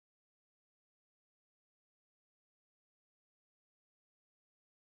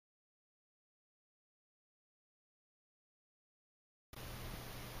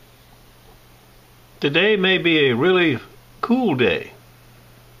Today may be a really cool day.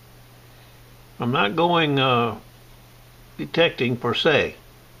 I'm not going detecting per se,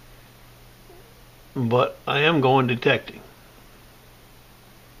 but I am going detecting.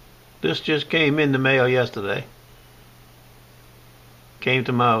 This just came in the mail yesterday. Came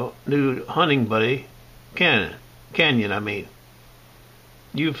to my new hunting buddy, Canyon.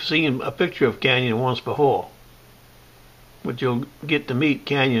 You've seen a picture of Canyon once before, but you'll get to meet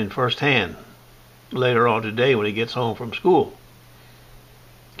Canyon firsthand later on today when he gets home from school.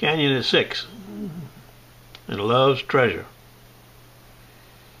 Canyon is 6 and loves treasure,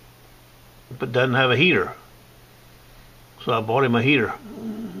 but doesn't have a heater, so I bought him a heater,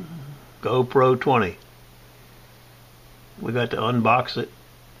 GoPro 20. We got to unbox it,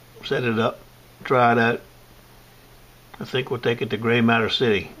 set it up, try it out. I think we'll take it to Gray Matter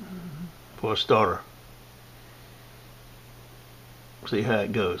City for a starter. See how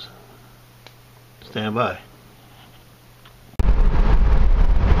it goes. Stand by.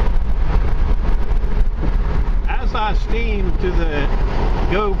 As I steam to the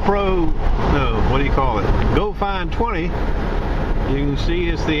GoPro, no, what do you call it? GoFind20, you can see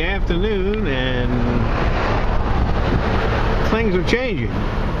it's the afternoon and things are changing.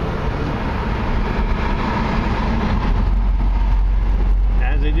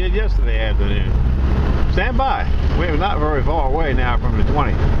 As they did yesterday afternoon. Stand by. We're not very far away now from the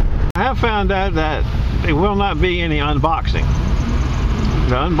 20. I have found out that there will not be any unboxing.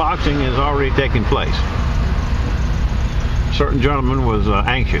 The unboxing is already taking place. A certain gentleman was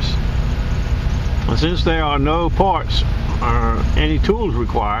anxious. And since there are no parts or any tools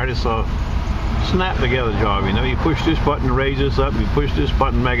required, it's a snap together job. You know, you push this button to raise this up, you push this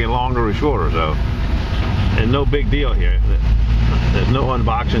button, make it longer or shorter. So there's no big deal here. There's no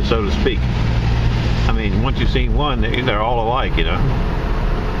unboxing, so to speak. I mean, once you've seen one, they're all alike, you know.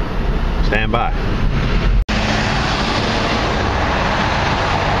 Stand by.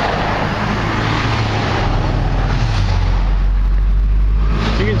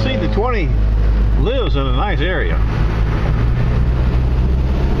 You can see the 20 lives in a nice area.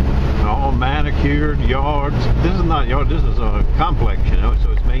 All manicured yards. This is not yard, this is a complex, you know,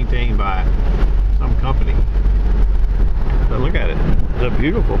 so it's maintained by some company. But look at it. It's a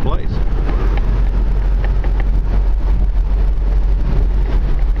beautiful place.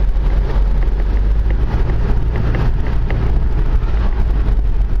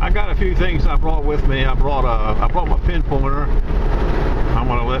 I got a few things I brought with me. I brought my pin pointer. I'm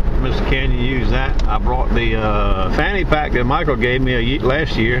going to let Mr. Canyon use that. I brought the fanny pack that Michael gave me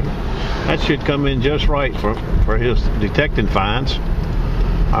last year. That should come in just right for his detecting finds.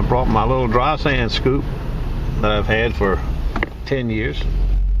 I brought my little dry sand scoop that I've had for 10 years.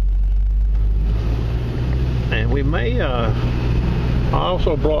 And we may, I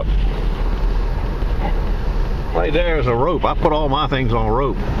also brought, right there is a rope. I put all my things on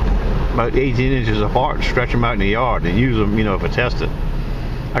rope, about 18 inches apart, and stretch them out in the yard and use them, you know, for testing.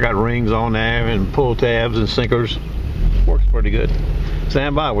 I got rings on there and pull tabs and sinkers. Works pretty good.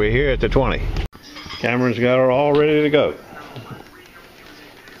 Stand by, we're here at the 20. Cameron's got her all ready to go.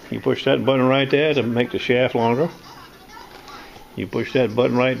 You push that button right there to make the shaft longer. You push that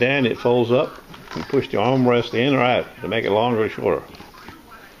button right there and it folds up. You push the armrest in or out to make it longer or shorter.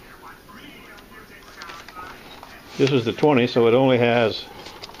 This is the 20, so it only has,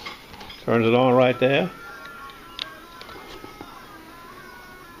 turns it on right there.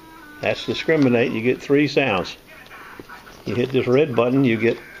 That's discriminate. You get 3 sounds. You hit this red button, you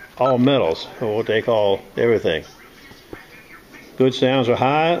get all metals, or what they call everything. Good sounds are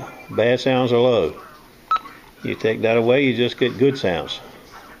high, bad sounds are low. You take that away, you just get good sounds.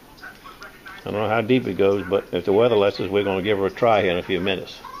 I don't know how deep it goes, but if the weather lets us, we're going to give her a try here in a few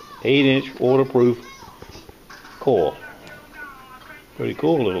minutes. 8-inch waterproof coil. Pretty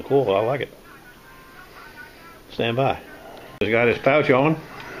cool little coil, I like it. Stand by. He's got his pouch on.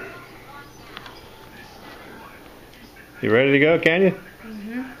 You ready to go, Canyon?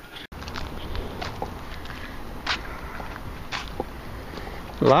 Mm-hmm.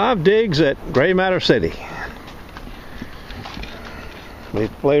 Live digs at Gray Matter City.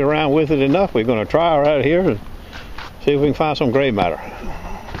 We've played around with it enough. We're going to try her out here and see if we can find some gray matter.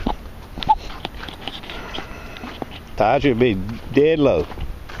 Tide should be dead low.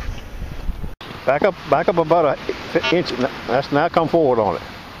 Back up about an inch. That's now come forward on it.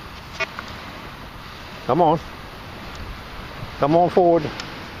 Come on. Come on forward.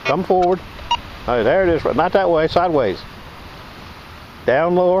 Come forward. Oh, there it is. Not that way. Sideways.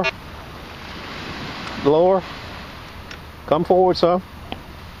 Down lower. Lower. Come forward some.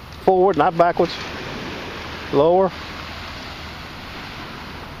 Forward, not backwards. Lower.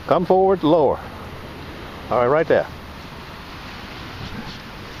 Come forward, lower. All right, right there.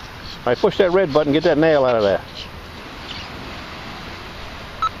 All right, push that red button, get that nail out of there.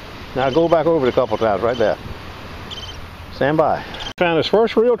 Now go back over it a couple times, right there. Stand by. Found his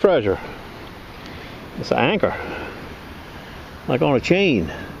first real treasure. It's an anchor, like on a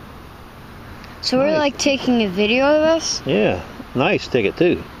chain. So we're like taking a video of this? Yeah, nice ticket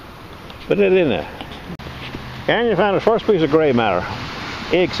too. Put it in there. Canyon found his first piece of gray matter.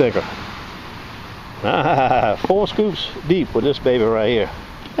 Egg sinker. 4 scoops deep with this baby right here.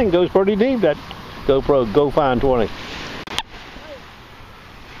 I think it goes pretty deep, that GoPro GoFind20.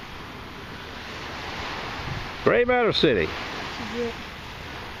 Gray matter city.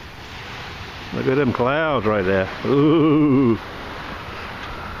 Look at them clouds right there. Ooh.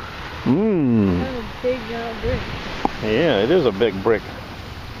 Mmm. That's a big brick. Yeah, it is a big brick.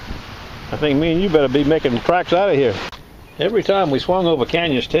 I think me and you better be making tracks out of here. Every time we swung over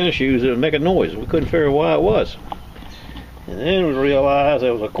Canyon's tennis shoes, it would make a noise. We couldn't figure why it was. And then we realized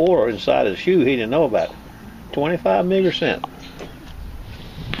there was a quarter inside his shoe he didn't know about. 25 meager cent.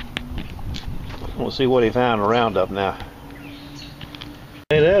 We'll see what he found in a roundup now.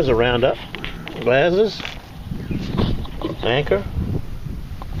 Hey, there's a roundup. Glasses, anchor,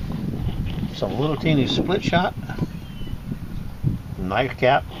 some little teeny split shot, knife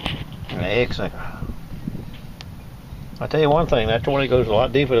cap, and an egg sinker. I'll tell you one thing, that 20 goes a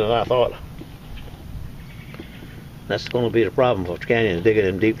lot deeper than I thought. That's going to be the problem for Canyon, digging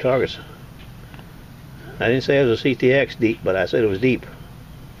them deep targets. I didn't say it was a CTX deep, but I said it was deep.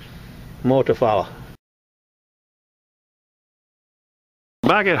 More to follow.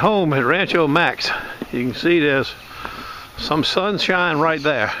 Back at home at Rancho Max, you can see there's some sunshine right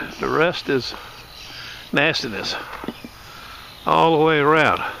there. The rest is nastiness all the way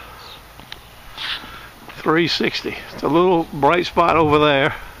around. 360. It's a little bright spot over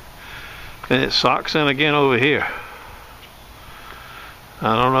there, and it socks in again over here.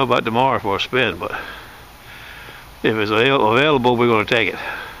 I don't know about tomorrow for a spin, but if it's available, we're going to take it.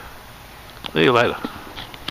 See you later.